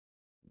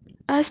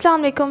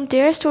Assalamu alaikum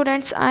dear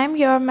students, I am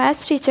your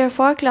maths teacher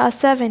for class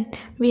 7.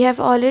 We have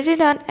already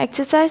done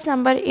exercise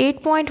number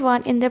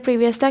 8.1 in the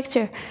previous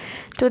lecture.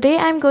 Today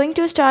I am going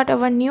to start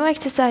our new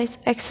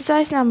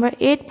exercise number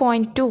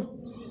 8.2.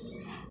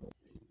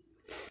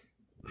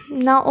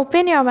 Now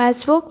open your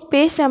maths book,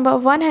 page number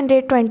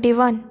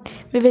 121.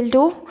 We will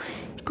do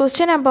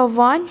question number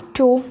 1,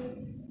 2.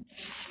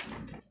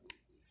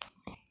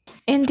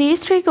 In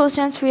these three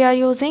questions we are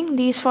using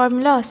these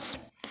formulas.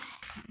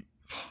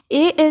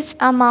 A is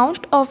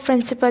amount of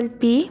principal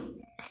P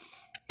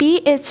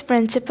is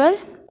principal,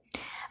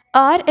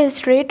 R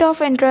is rate of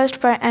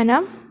interest per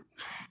annum,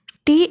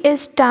 T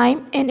is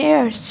time in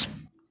years.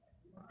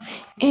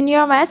 In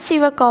your maths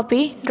saver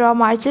copy, draw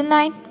margin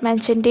line,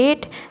 mention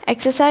date,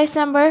 exercise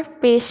number,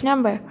 page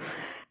number.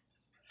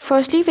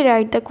 Firstly, we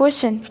write the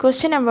question.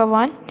 Question number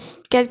 1.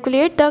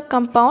 Calculate the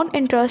compound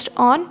interest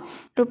on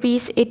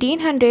rupees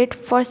 1800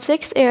 for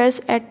 6 years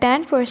at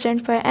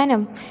 10% per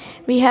annum.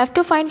 We have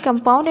to find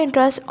compound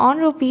interest on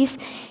rupees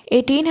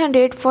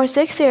 1800 for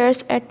 6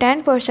 years at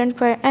 10%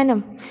 per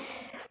annum.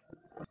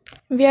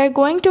 We are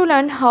going to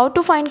learn how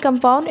to find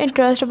compound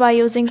interest by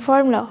using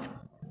formula.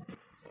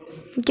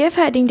 Give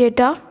heading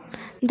data.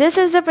 This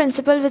is the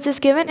principal which is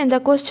given in the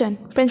question.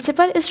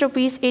 Principal is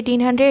rupees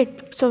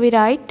 1800. So we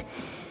write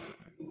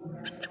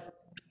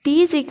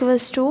P is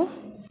equals to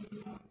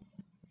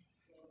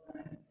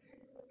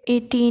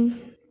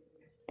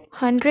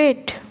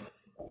 1800.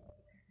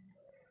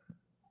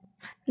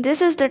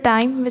 This is the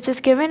time which is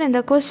given in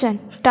the question.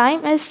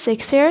 Time is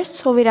 6 years,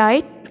 so we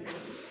write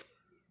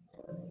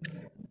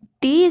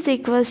T is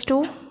equals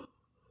to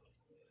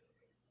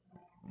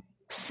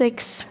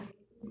 6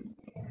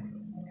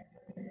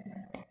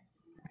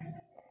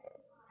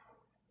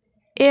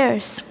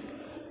 years.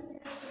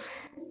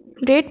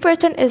 Rate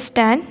percent is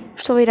 10,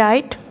 so we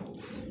write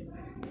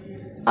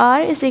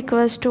R is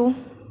equals to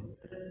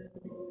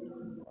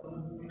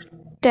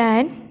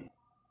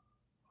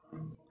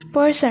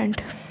 10%.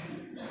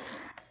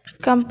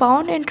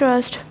 Compound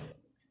interest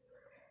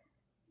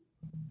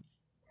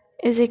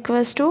is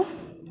equals to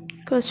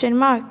question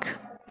mark.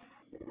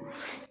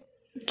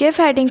 Give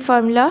heading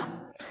formula.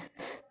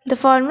 The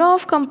formula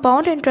of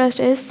compound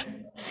interest is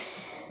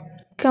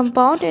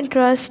compound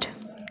interest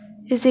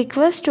is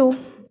equals to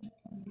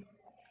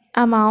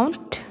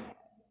amount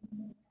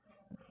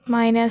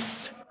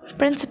minus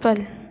principal.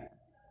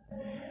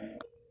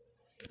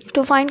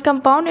 To find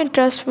compound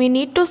interest, we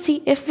need to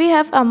see if we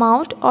have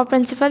amount or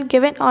principal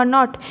given or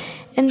not.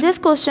 In this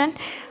question,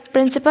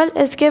 principal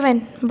is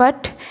given,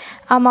 but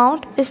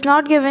amount is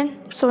not given.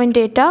 So in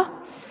data,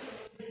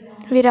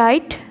 we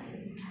write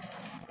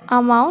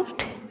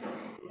amount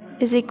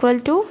is equal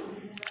to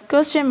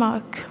question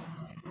mark.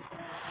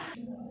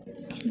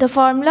 The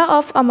formula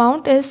of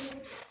amount is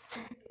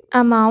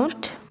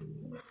amount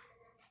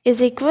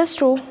is equals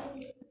to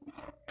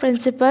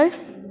principal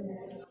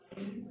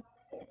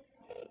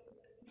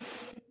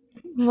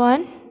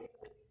 1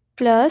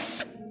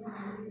 plus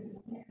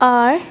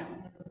R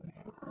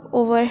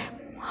over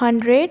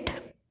 100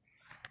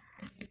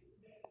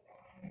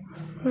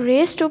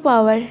 raised to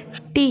power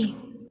T.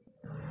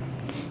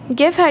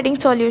 Give heading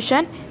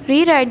solution.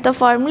 Rewrite the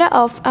formula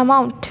of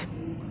amount.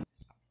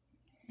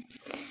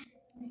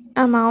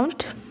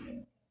 Amount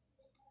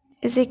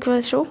is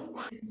equals to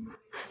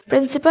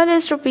principal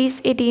is rupees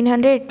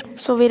 1800,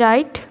 so we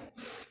write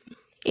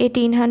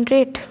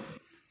 1800.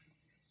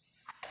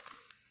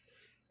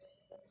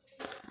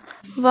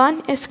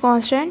 1 is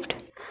constant,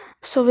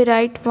 so we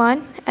write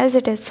 1 as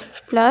it is,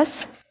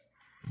 plus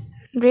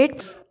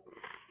rate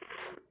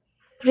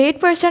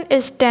percent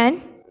is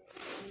 10.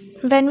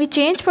 When we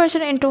change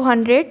percent into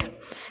 100,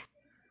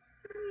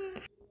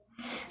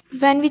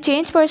 when we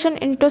change percent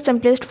into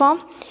simplest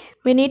form,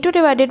 we need to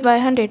divide it by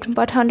 100,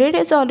 but 100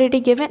 is already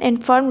given in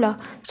formula,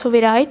 so we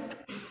write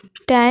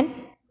 10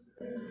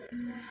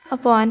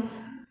 upon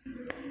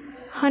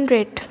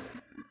 100.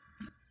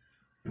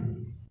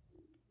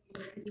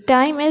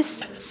 Time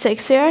is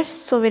 6 years,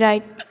 so we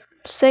write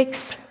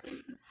 6.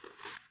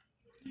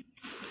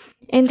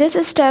 In this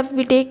step,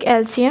 we take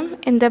LCM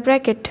in the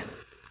bracket.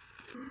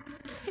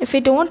 If we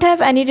don't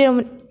have any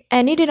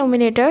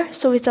denominator,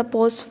 so we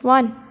suppose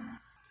 1.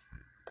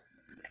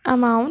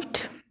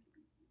 Amount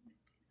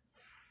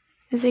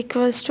is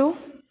equals to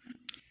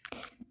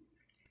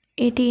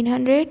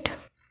 1800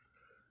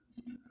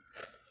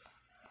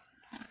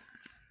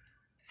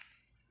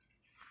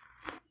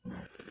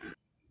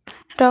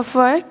 rough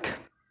work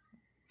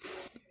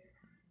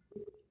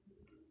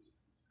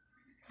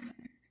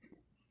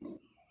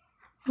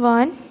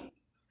 1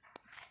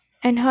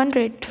 and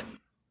 100.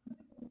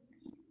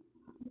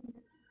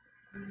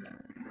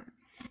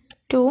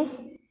 2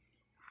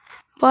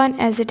 1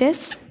 as it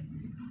is.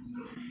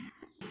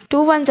 2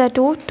 1s are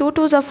 2, 2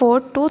 2s are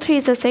 4, 2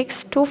 3s are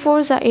 6, 2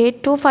 4s are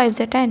 8, 2 5s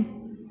are 10.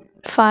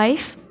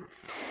 5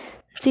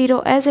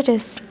 0 as it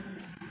is.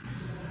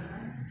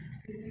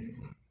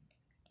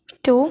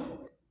 2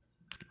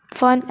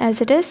 1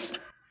 as it is.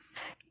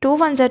 2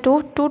 1s are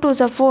 2, 2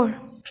 2s are 4,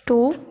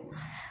 2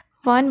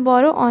 1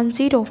 borrow on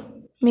 0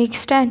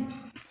 makes 10.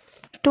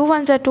 2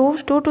 ones are 2,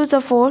 2 twos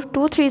are 4,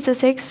 2 threes are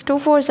 6, 2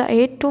 fours are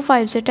 8, 2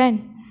 fives are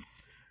 10.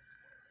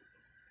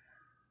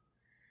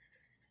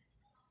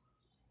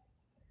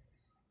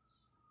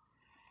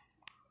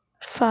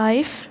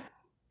 5,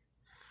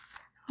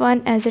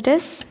 1 as it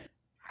is.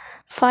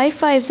 5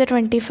 fives are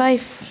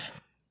 25.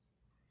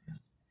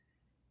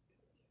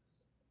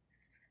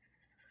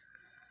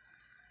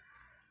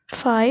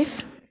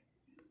 5,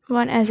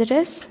 1 as it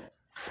is.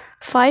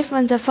 5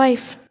 ones are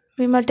 5.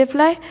 We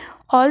multiply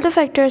all the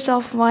factors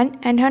of 1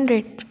 and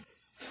 100.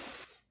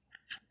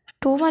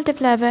 2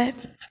 multiplied by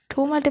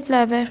 2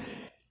 multiplied by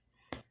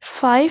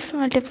 5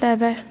 multiplied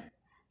by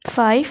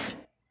 5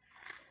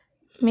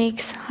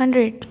 makes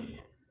 100.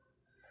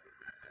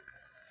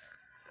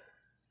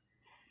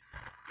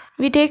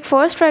 We take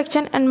first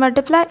fraction and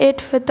multiply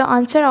it with the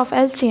answer of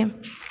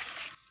LCM.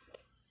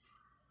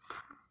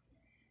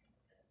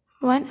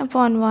 1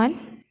 upon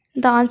 1.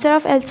 The answer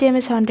of LCM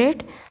is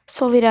 100.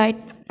 So we write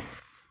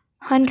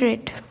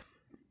 100.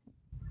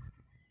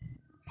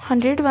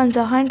 100 ones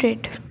are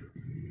 100.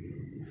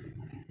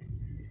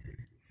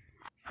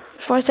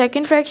 For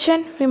second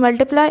fraction, we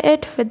multiply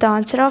it with the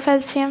answer of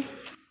LCM.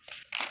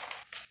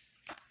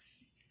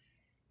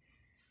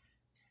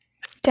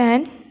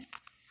 10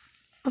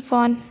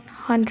 upon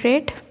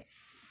 100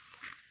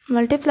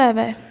 multiply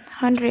by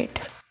 100.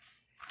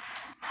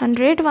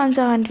 100 ones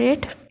are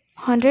 100.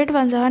 100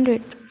 ones are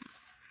 100.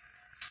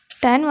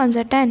 10 ones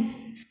are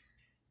 10.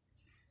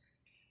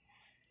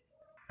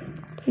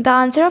 The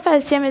answer of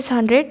LCM is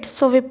 100,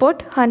 so we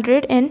put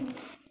 100 in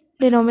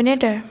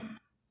denominator.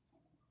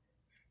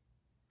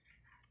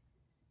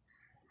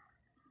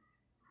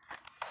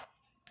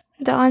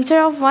 The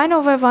answer of 1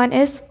 over 1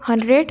 is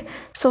 100,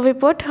 so we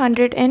put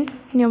 100 in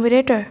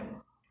numerator.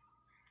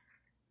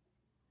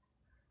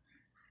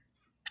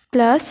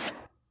 Plus,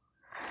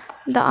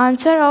 the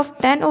answer of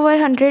 10 over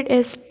 100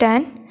 is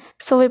 10,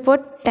 so we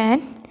put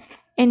 10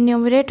 in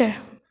numerator.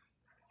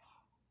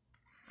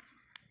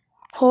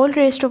 Whole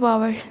raised to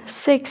power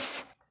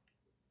 6.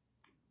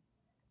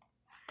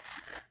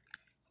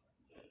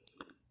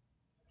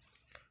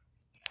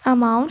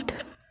 Amount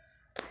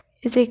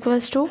is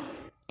equals to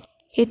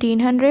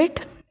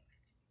 1800.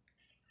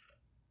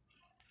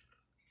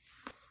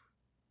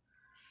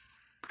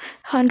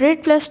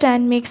 100 plus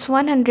 10 makes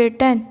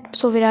 110.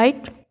 So we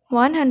write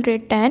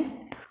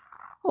 110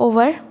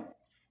 over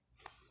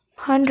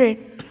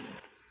 100.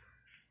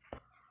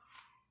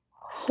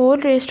 Whole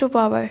raised to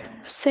power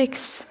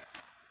 6.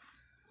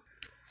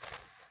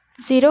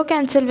 0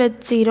 cancel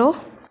with 0.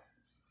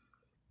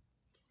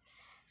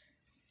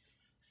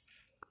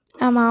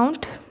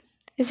 Amount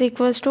is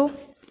equals to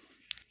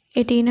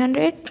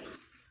 1800.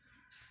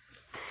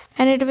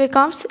 And it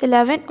becomes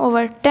 11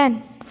 over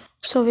 10.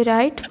 So we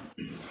write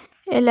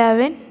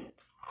 11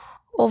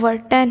 over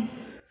 10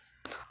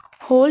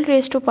 whole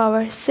raised to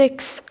power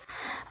 6.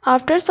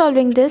 After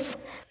solving this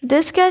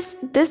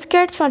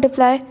gets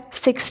multiplied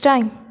 6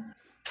 times.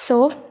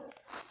 So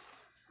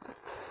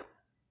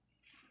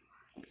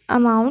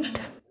amount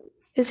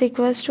is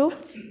equals to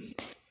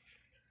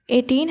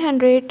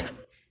 1800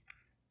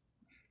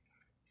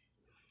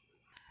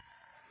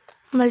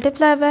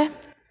 multiplied by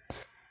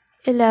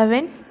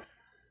 11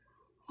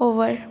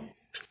 over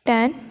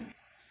 10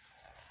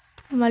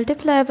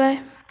 multiplied by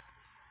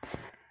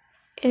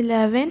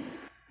 11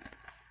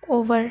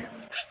 over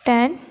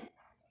 10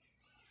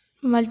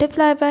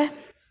 multiplied by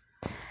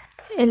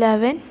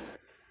 11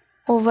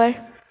 over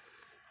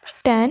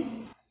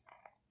 10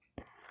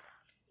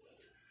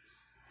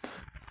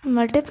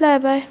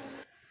 multiplied by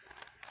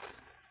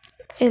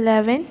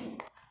 11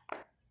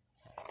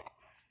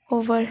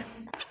 over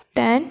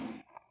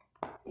 10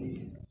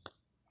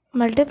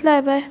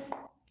 multiplied by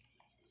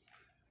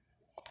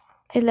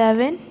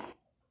 11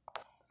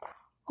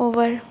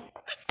 over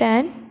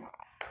 10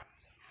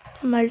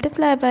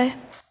 multiplied by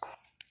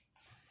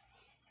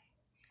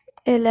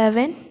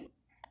 11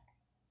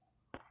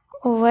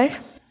 over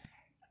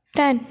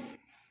 10.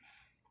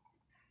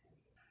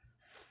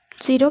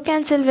 0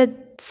 cancel with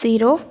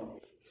 0.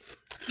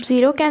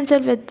 0 cancel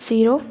with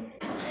 0.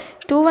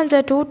 2 ones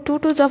are 2, 2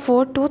 twos are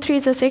 4, 2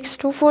 threes are 6,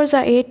 2 fours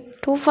are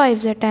 8, 2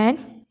 fives are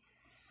 10.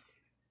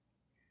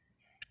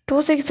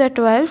 2 6 are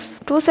 12,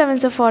 2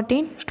 sevens are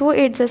 14, 2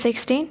 8s are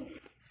 16,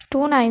 2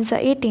 9s are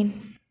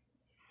 18.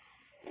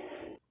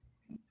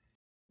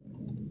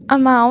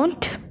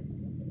 Amount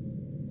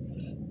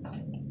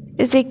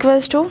is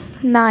equals to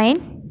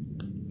 9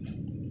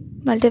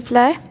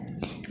 multiply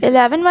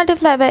 11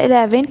 multiplied by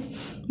 11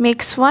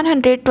 makes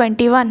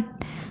 121.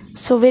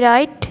 So we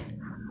write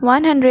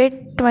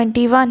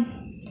 121.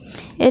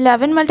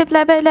 11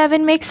 multiplied by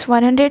 11 makes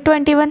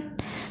 121.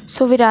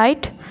 So we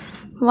write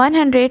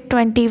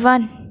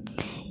 121.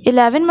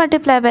 11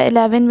 multiplied by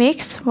 11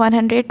 makes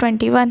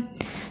 121.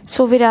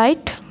 So we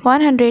write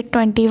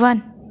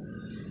 121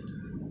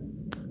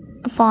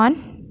 upon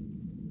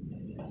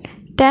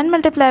 10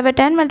 multiplied by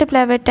 10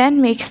 multiplied by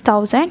 10 makes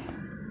 1000.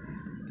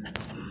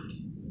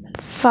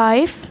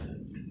 5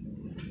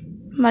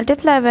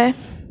 multiplied by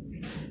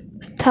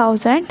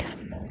 1000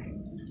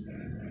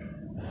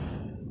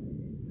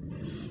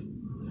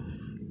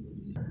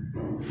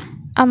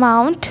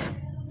 amount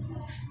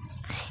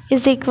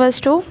is equals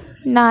to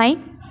 9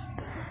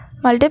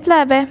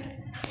 multiplied by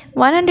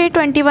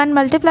 121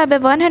 multiplied by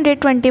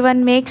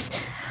 121 makes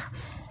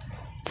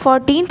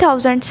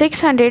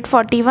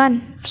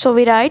 14,641. So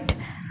we write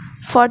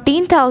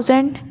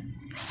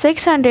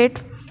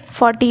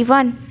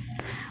 14,641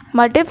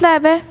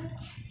 multiplied by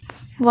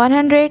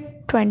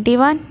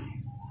 121.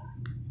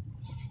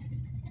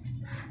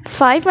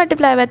 5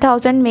 multiplied by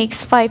 1000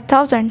 makes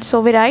 5,000.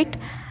 So we write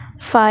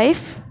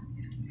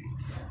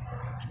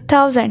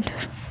 5,000.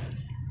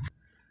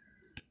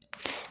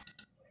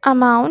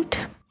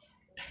 Amount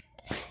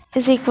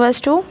is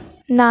equals to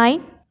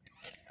 9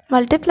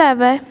 multiplied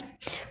by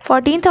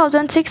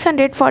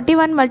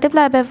 14,641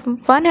 multiplied by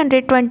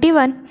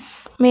 121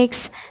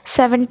 makes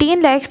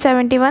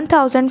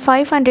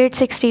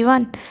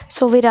 17,71,561.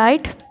 So we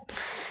write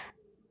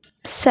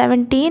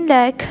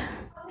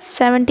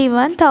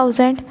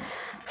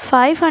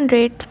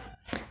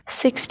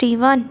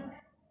 17,71,561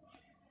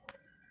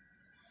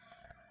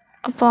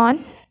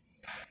 upon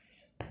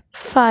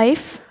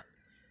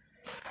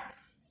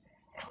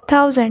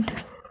 5,000.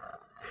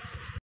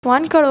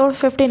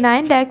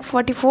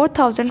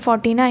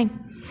 1,59,44,049.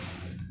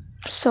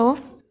 So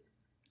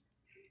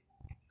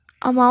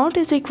amount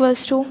is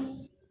equals to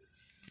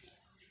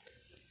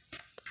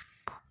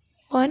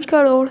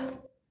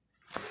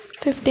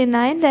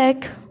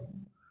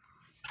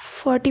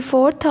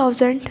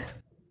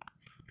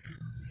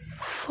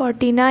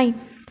 1,59,44,049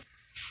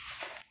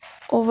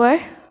 over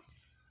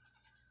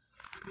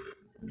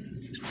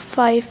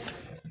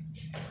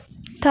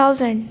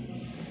 5,000.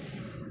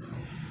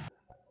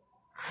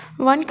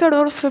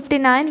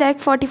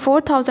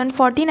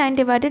 1,59,44,049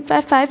 divided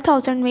by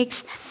 5,000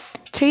 makes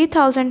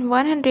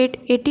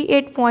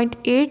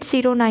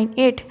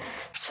 3,188.8098.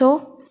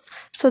 So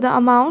the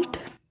amount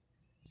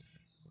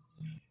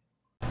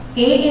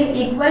A is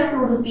equal to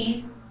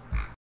rupees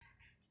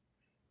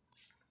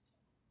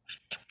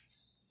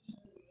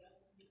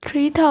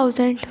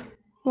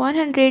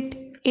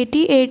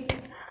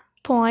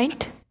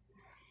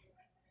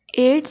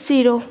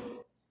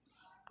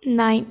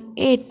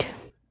 3,188.8098.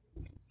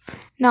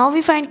 Now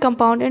we find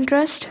compound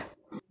interest.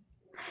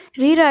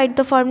 Rewrite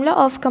the formula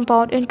of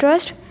compound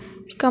interest.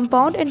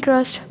 Compound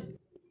interest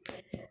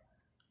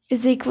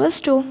is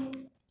equals to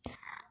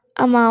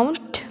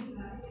amount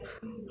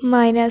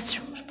minus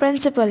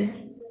principal.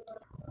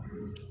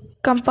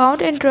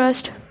 Compound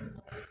interest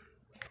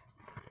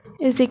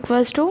is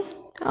equals to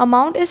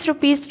amount is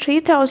rupees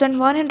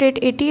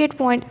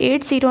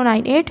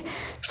 3,188.8098.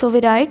 So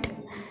we write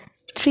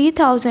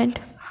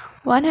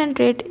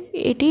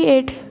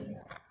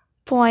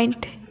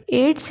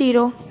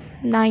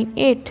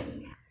 3,188.8098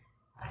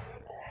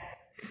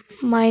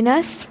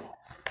 minus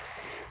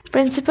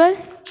principal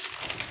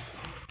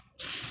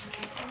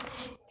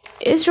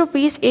is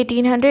rupees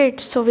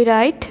 1,800. So we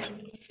write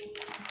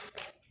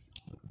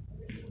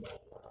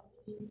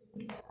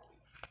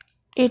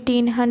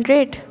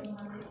 1,800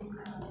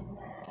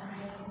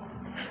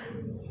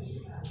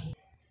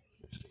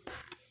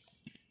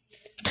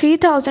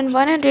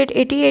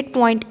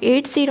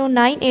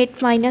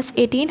 3,188.8098 minus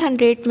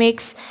 1,800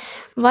 makes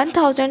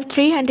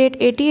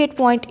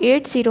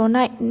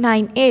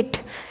 1,388.8098.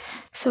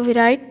 So we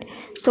write,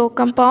 so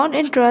compound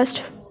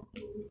interest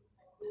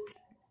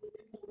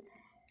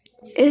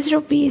is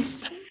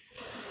rupees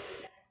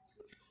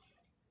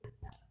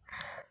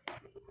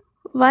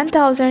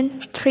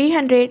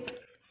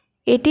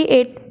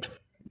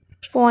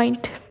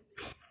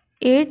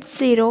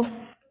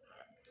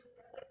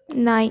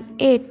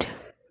 1,388.8098.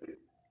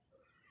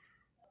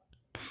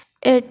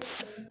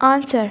 Its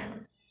answer.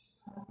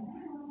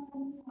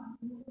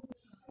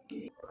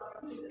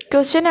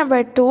 Question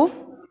number 2.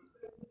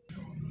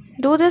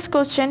 Do this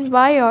question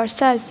by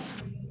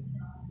yourself.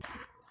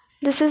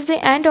 This is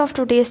the end of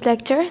today's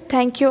lecture.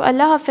 Thank you.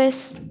 Allah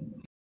Hafiz.